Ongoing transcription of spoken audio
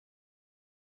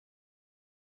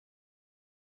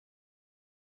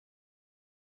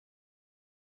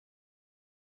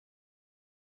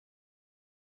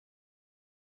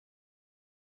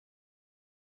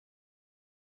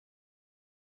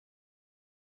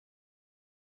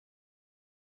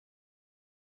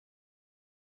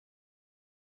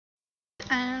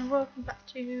And welcome back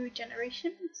to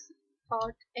Generations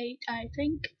Part 8, I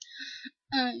think.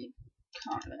 I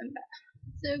can't remember.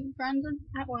 So, Brandon's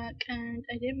at work, and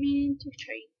I didn't mean to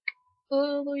trek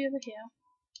all the way over here.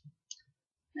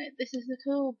 This is the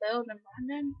cool building,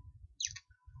 Brandon.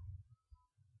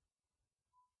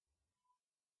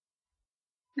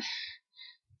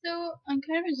 So, I'm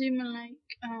kind of assuming,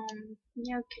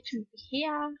 kitchen would be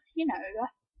here,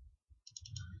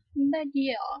 But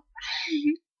yeah.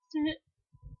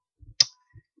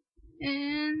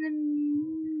 And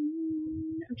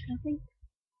I'm trying to think.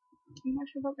 I'm not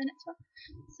sure about the next part.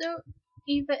 So,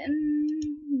 either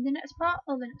in the next part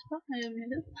or the next part, I don't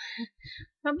know.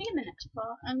 Probably in the next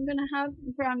part, I'm gonna have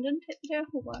Brandon take care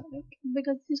of work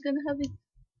because he's gonna have his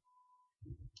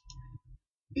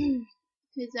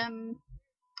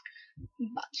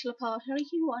bachelor party like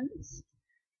he wants,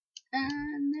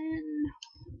 and then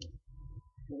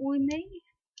we may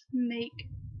make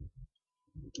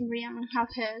Rihanna have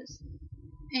hers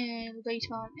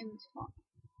later on in this part.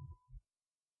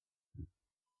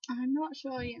 I'm not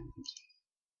sure yet.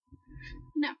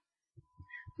 No.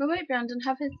 We'll wait Brandon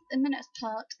have his in the next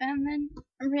part, and then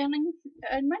Rihanna.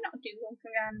 I might not do one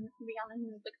for Rihanna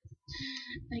because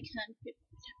I can't do it.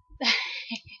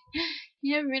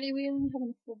 Really, we only have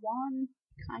enough for one,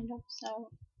 kind of.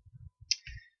 So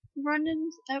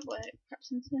Brandon's at work,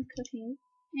 practicing some cooking,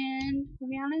 and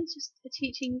Rihanna's just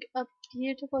teaching a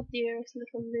beautiful, dearest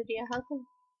little Lydia how to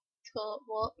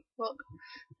walk, how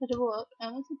to walk,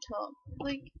 and how to talk.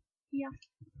 Yeah.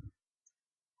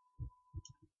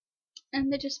 And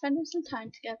they're just spending some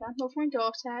time together with my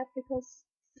daughter because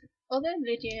although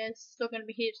Lydia is still going to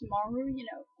be here tomorrow,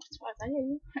 as far as I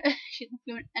know, she's not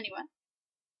going anywhere.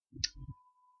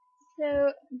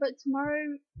 So, but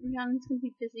tomorrow Rihanna's going to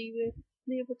be busy with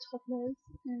the other toddlers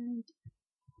and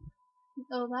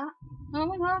all that. Oh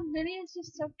my god, Lydia's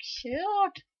just so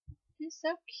cute! She's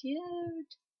so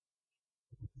cute!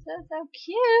 So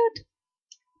cute!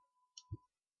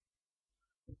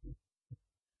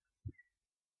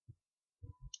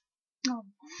 Oh.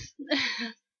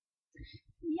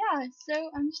 Yeah, so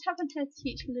I'm just having to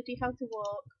teach Lydia how to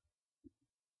walk.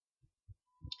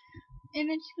 And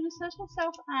then she's going to sort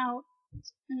herself out,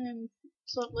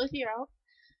 sort Lydia out.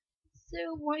 So,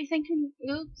 what are you thinking?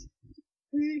 Oops.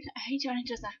 I hate when it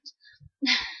does that.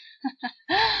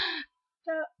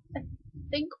 So, I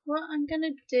think what I'm going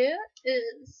to do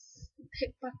is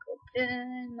pick back up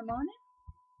in the morning.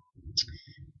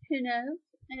 Who knows?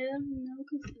 I don't know,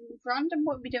 because Brandon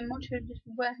won't be doing much, he'll just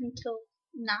work until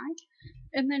 9.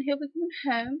 And then he'll be coming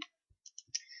home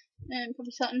and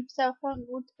probably sorting himself out and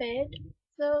going to bed.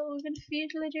 So we're going to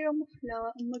feed Lydia on the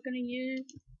floor and we're going to use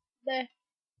the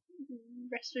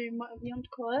restroom, whatever you want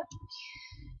to call it.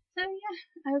 So yeah,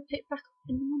 I'll pick back up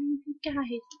in the morning with you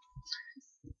guys.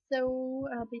 So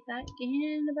I'll be back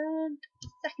in about a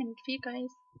second for you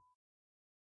guys.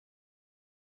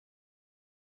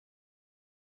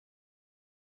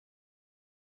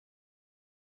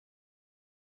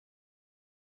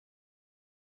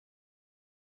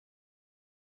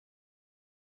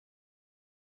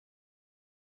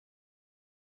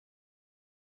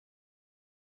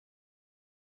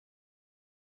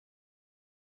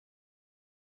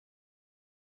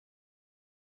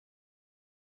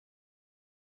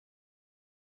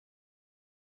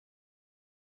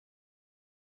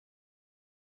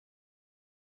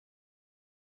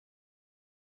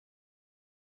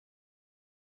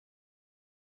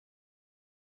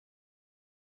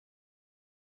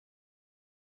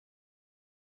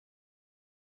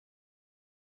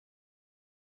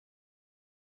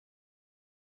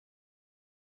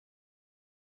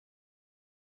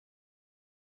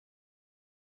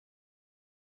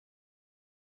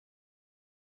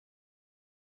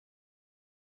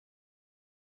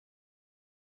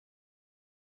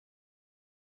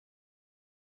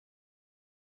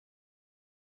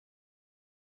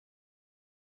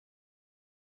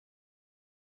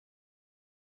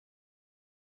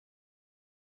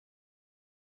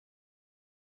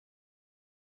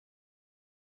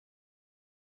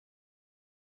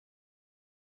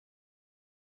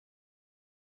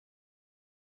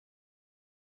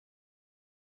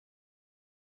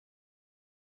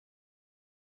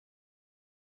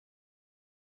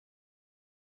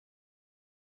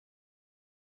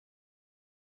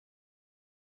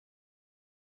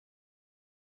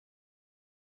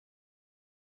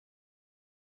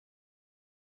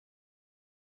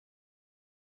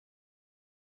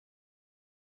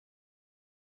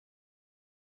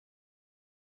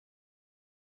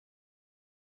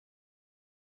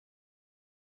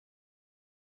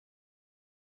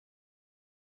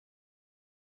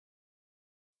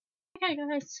 Okay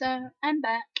guys, so I'm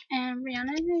back and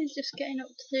Rhiannon is just getting up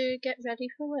to get ready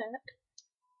for work.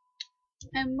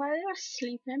 And while I was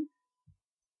sleeping,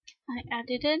 I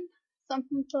added in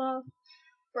something for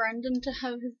Brandon to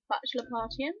have his bachelor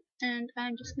party in, and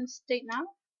I'm just going to state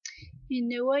now, in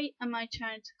no way am I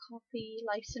trying to copy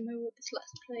Life Simmer with this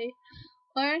Let's Play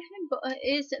or anything, but it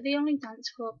is the only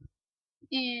dance club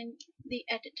in the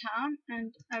edit town,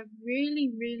 and I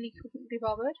really couldn't be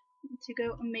bothered to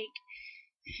go and make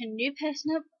a new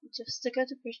person up just to go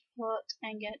to Bridgeport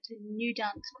and get a new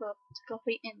dance club to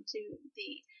copy into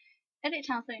the edit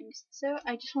town things. So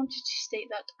I just wanted to state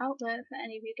that out there for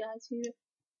any of you guys who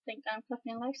think I'm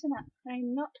copying Life Simmer.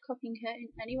 I'm not copying her in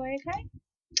any way, okay?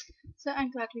 So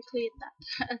I'm glad we cleared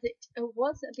that, as it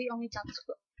was the only dance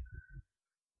club.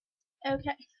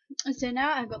 Okay, so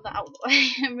now I got that out of the way,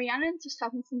 and Rhiannon's just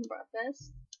having some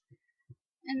breakfast,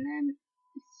 and then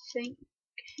I think,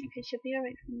 okay, she'll be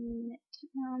alright for a minute.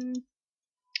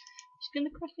 She's gonna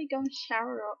quickly go and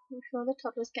shower up before the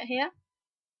toddlers get here.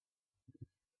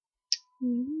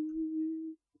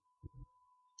 And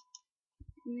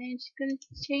then she's gonna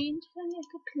change her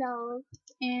little clothes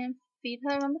and feed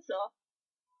her on the floor.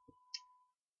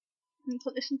 And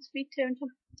put this in speed 2 until.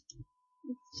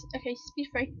 Okay, speed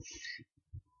 3.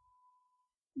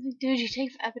 Dude, you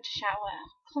take forever to shower.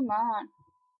 Come on.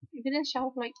 You've been in the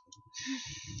shower for like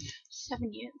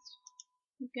 7 years.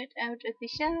 Get out of the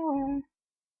shower.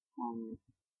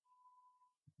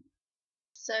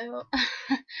 So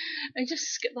I just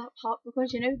skipped that part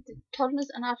because, you know, the toddlers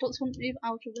and adults won't move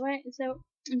out of the way. So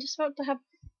I'm just about to have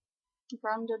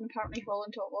Brandon apparently fall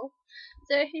into a wall.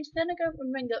 So he's gonna go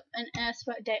and ring up and ask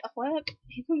for a day off work.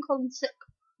 He couldn't call him sick,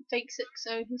 fake sick,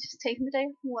 so he's just taking the day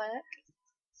off work.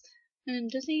 And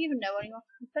does he even know anymore?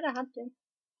 I bet I had to.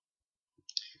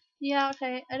 Yeah,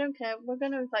 okay, I don't care. We're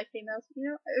gonna invite females. You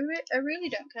know, I really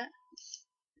don't care.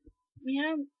 You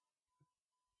know,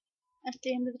 at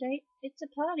the end of the day, it's a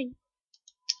party.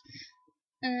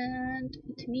 And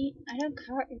to me, I don't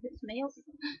care if it's male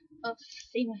or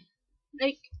female.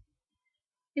 Like,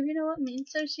 if you know what I mean.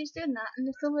 So she's doing that, and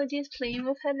little lady's playing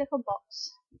with her little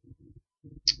box.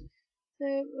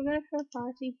 So we're gonna throw a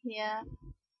party here.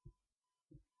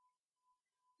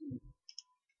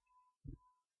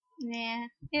 Yeah,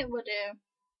 it will do.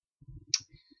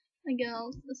 And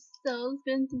girls, so it's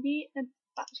going to be a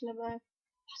bachelor birthday.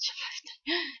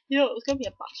 You know, it's going to be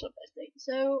a bachelor birthday.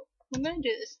 So I'm going to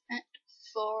do this at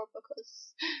 4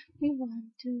 because we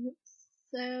want to.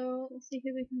 So let's see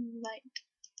who we can invite.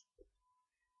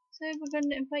 So we're going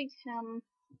to invite so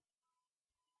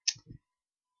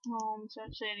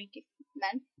actually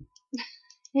men.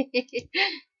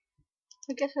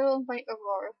 I guess I'll invite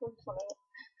Aurora for a follow.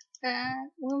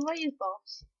 We'll invite his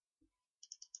boss.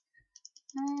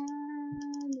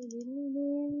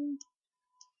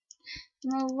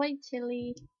 We'll invite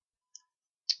Tilly.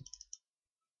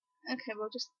 Okay, we'll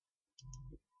just.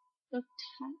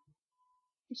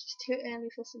 It's just too early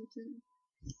for something.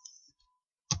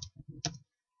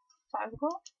 5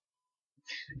 o'clock.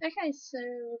 Okay, so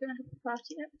we're gonna have a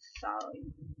party at 5.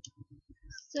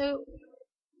 So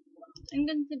what I'm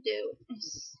going to do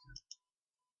is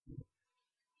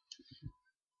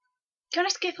gonna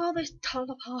skip all this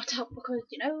toddler part up because,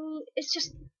 you know, it's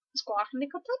just squawking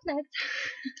little toddlers.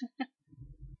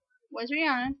 Where's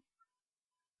Rhiannon?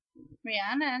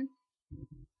 Rhiannon?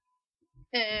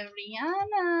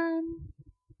 Rhiannon?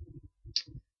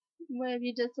 Where have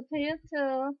you disappeared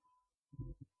to?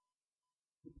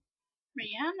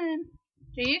 Rhiannon?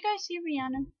 Do you guys see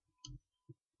Rhiannon?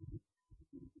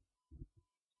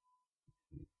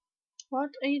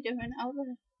 What are you doing out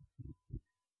there?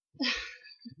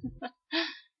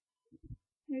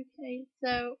 Okay,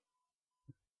 so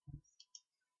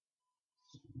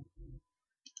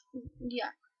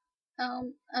yeah.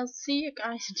 I'll see you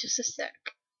guys in just a sec.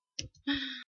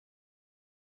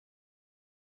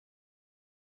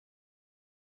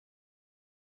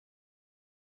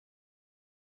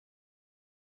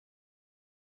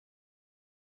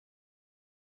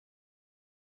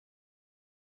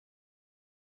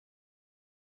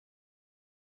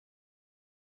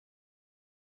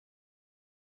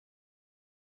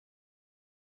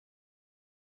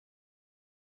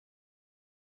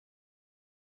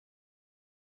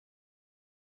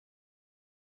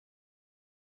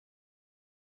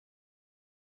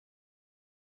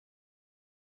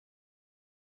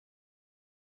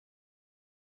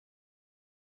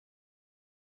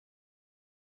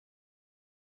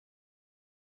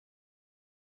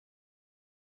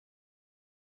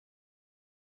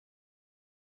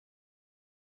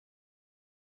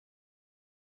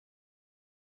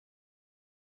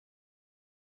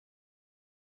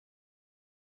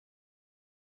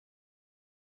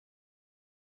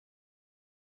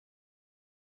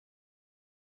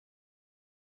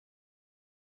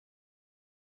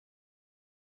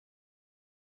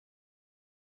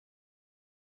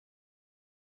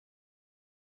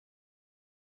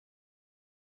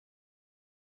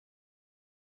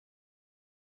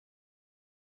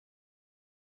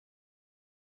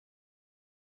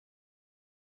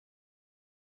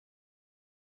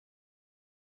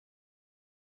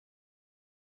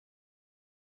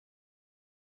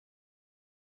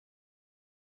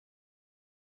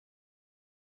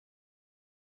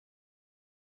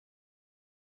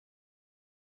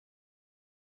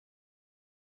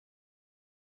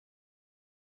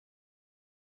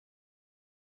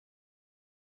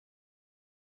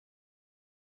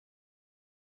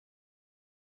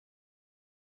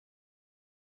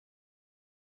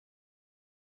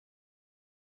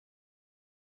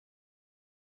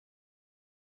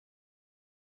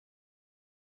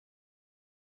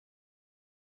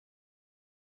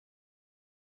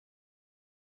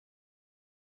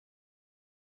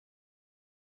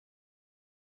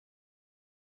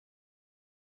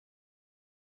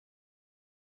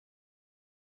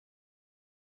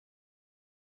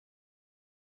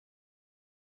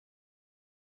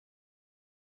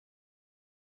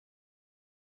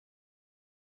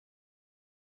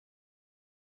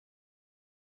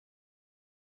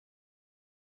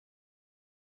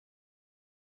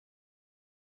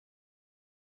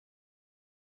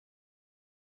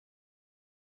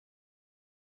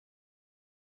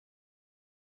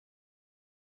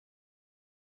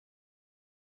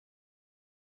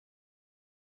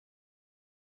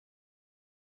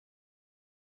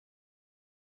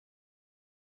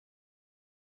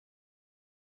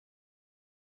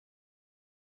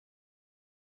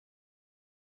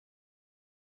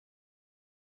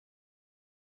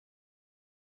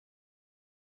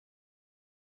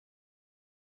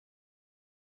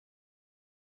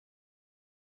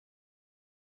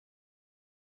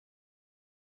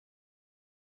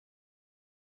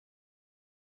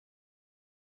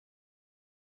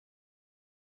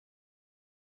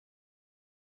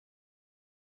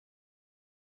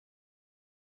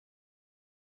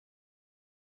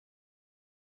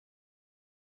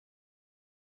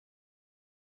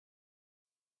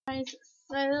 Guys,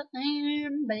 so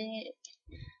I'm back,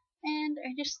 and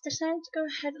I just decided to go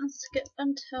ahead and skip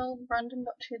until Brandon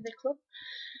got to the club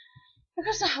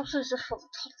because the house is just full of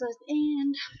toddlers.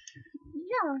 And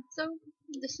yeah, so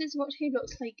this is what he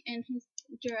looks like in his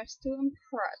dress to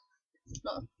impress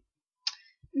stuff.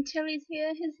 Until he's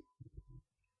here, his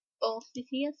boss is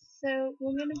here, so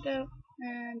we're gonna go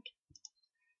and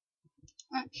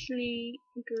actually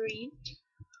greet.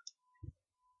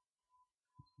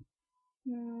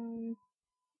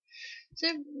 So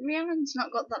Rhiannon's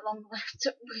not got that long left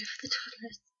with the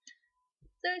toddlers,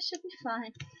 so it should be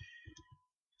fine.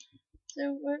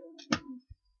 So we're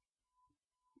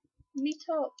meet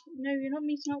up. No, you're not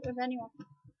meeting up with anyone.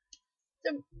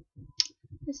 So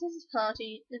this is his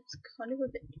party. It's kind of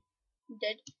a bit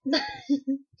dead.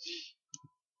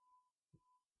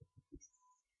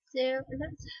 So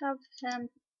let's have him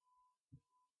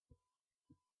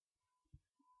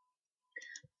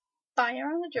buy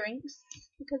around the drinks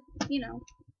because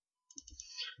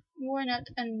why not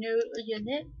a no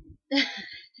unit?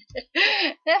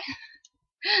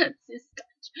 This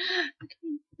scotch.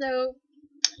 Okay, so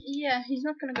yeah, he's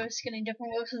not gonna go skinny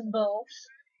dipping with his balls.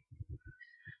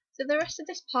 So the rest of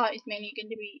this part is mainly going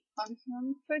to be on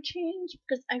him for a change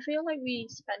because I feel like we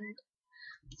spend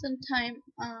some time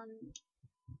on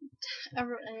not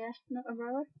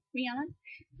Aurora, Rhiannon.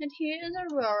 And here is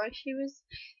Aurora. She was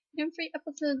in 3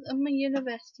 episodes of my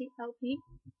university LP.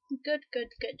 Good.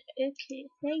 Okay,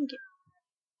 thank you.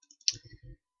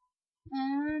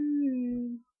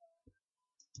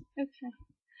 Okay.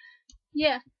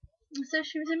 Yeah. So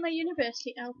she was in my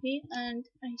university LP and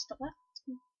I stopped that.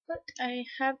 But I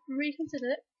have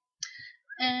reconsidered it.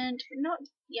 And not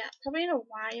yet, probably in a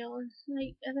while.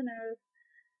 Like, I don't know.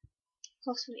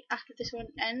 Possibly after this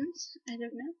one ends. I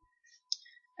don't know.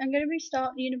 I'm going to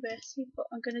restart university, but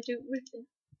I'm going to do it with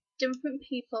different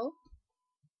people.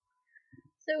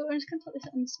 So I'm just going to put this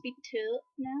on speed 2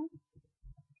 now.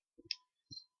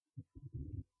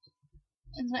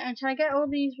 And until I get all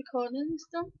these recordings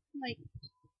done, like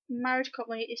marriage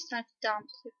couple, it's time to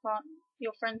dance if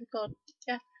your friends are called.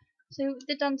 Yeah. So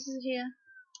the dancers are here.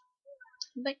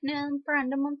 Like now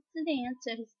Brandon wants to dance,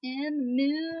 so he's in the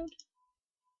mood.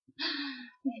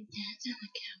 We can dance on the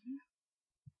camera.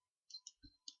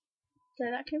 So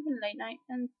that came from late night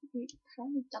and we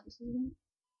probably dances again.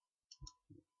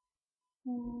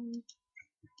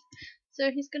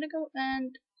 So he's gonna go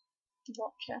and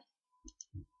watch her.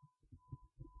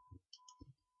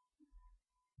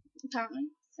 Apparently.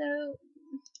 So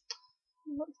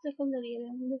what's little Lydia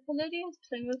doing? Little Lydia is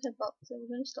playing with her box, so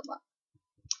we're gonna stop that.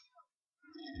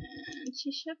 And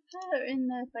she should put her in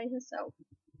there by herself.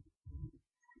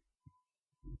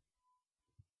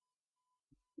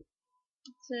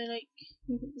 So like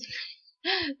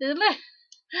there's like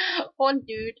one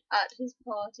dude at his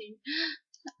party.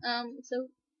 So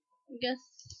I guess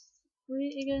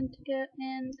we're going to go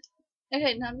and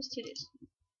okay, now there's 2 dudes.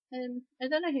 I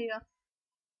don't know who you are.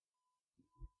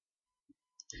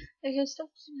 Okay, stop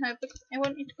her because I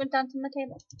want you to go dance on the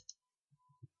table.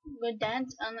 Go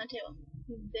dance on the table.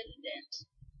 You better dance.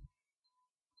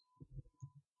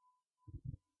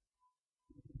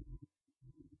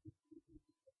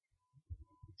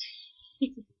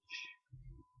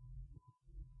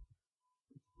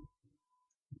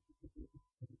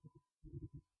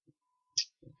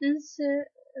 There's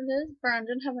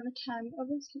Brandon having a time of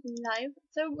his life.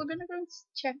 So we're gonna go and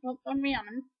check up on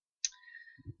Rhiannon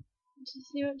to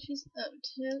see what she's up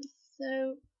to.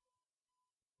 So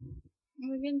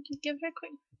we're going to give her a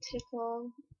quick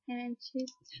tickle, and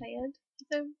she's tired.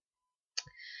 So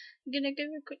I'm gonna give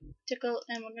her a quick tickle,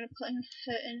 and we're gonna put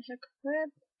her in her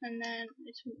crib, and then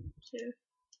it's to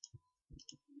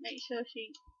make sure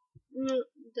she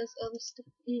does all the stuff.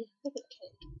 Ew, look at the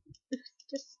cake.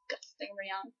 Disgusting,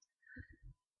 Rhiannon.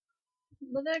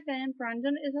 But again,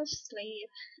 Brandon is a slave,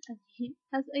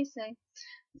 as I say.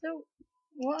 So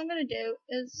what I'm gonna do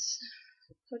is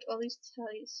put all these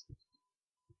toys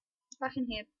back in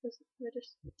here because they're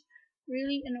just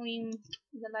really annoying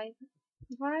the life.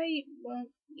 Why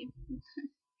won't you?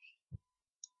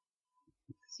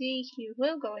 See, you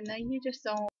will go in there, you just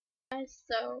don't. Guys,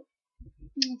 so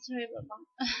sorry about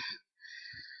that.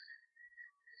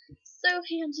 So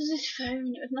he answers his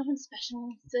phone. It was nothing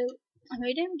special. So I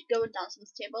made him to go and dance on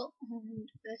this table, and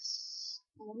this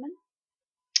woman,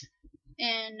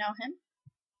 and now him,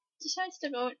 decides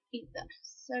to go and eat that.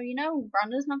 So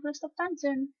Brandon's not gonna stop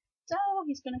dancing. So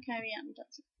he's gonna carry on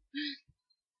dancing.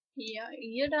 Yeah,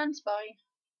 you dance, boy.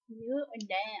 You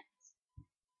dance.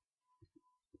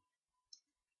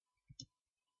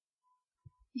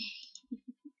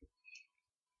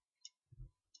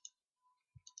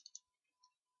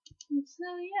 So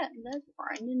yeah, that's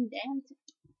Brandon dancing.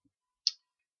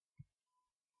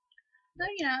 So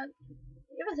yeah,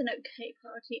 it was an okay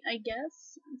party, I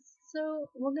guess. So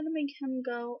we're gonna make him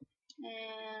go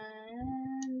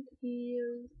and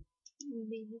use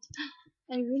these.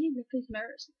 I really love these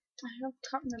mirrors.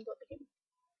 Can't remember the game.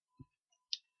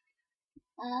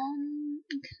 I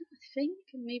think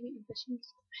maybe Ambitions.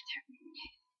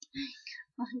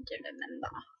 I don't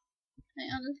remember. I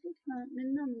honestly can't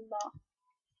remember.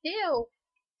 Ew!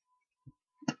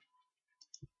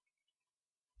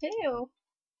 Ew!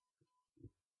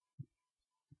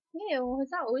 Ew! Has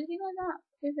that always been like that?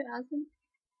 If it hasn't.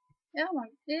 Oh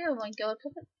my god,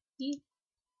 look at these.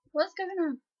 What's going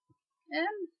on?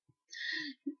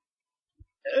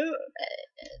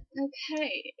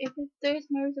 Okay, if those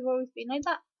mirrors have always been like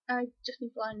that, I just been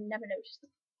blind and never noticed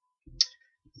them.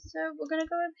 So we're gonna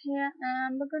go up here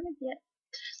and we're gonna get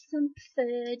some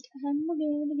food and we're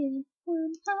gonna get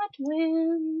some hot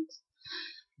wings.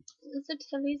 So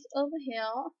Tilly's over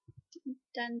here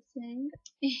dancing.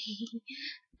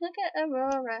 Look at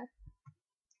Aurora.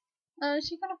 Oh,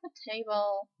 she got off a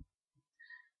table.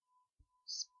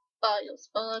 Spoil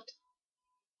spot.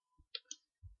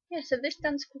 Yeah, so this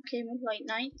dance club came with late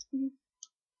night. I'm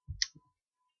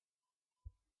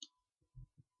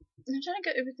trying to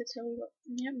get over to Tilly, but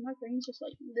yeah, my brain's just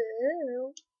like,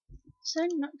 no.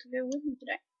 Decided not to go with me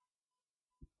today.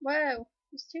 Wow,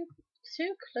 it's too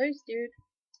close, dude.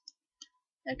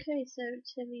 Okay, so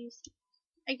Tilly's.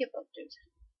 I give up, dude.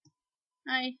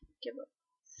 I give up.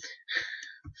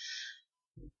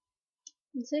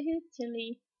 And so here's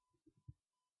Tilly.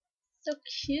 So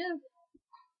cute.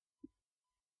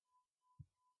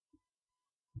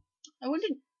 I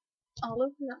wanted all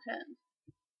over that hair.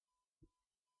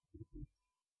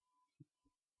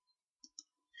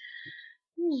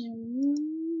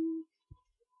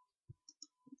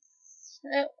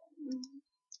 So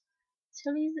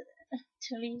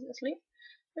Tilly's asleep.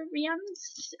 But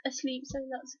Rihanna's asleep, so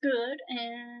that's good.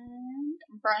 And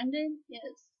Brandon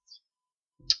is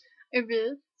a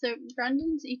roof. So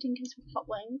Brandon's eating his hot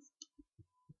wings.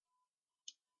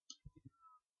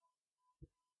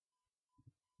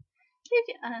 If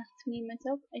you ask me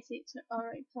myself, I say it's an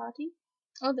alright party.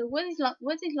 Although, where's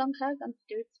his long hair gone to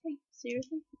do its thing?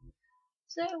 Seriously?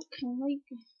 So, can we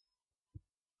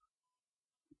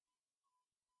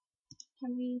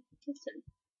listen?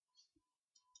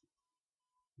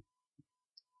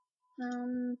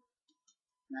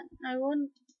 I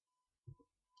want,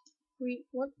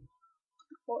 what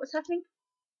was happening?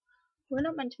 We're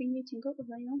not meant to be meeting up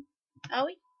with anyone, are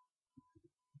we?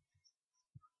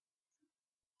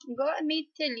 Go and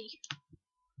meet Tilly.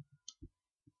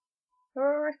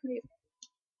 Correctly.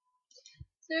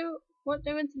 So, what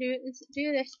I want to do is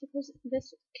do this because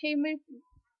this came with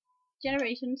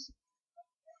Generations.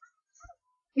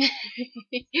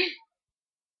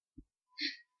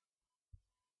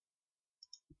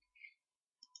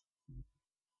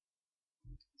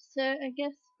 So, I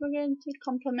guess we're going to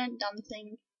compliment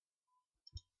dancing.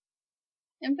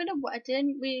 And for the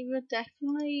wedding, we were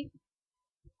definitely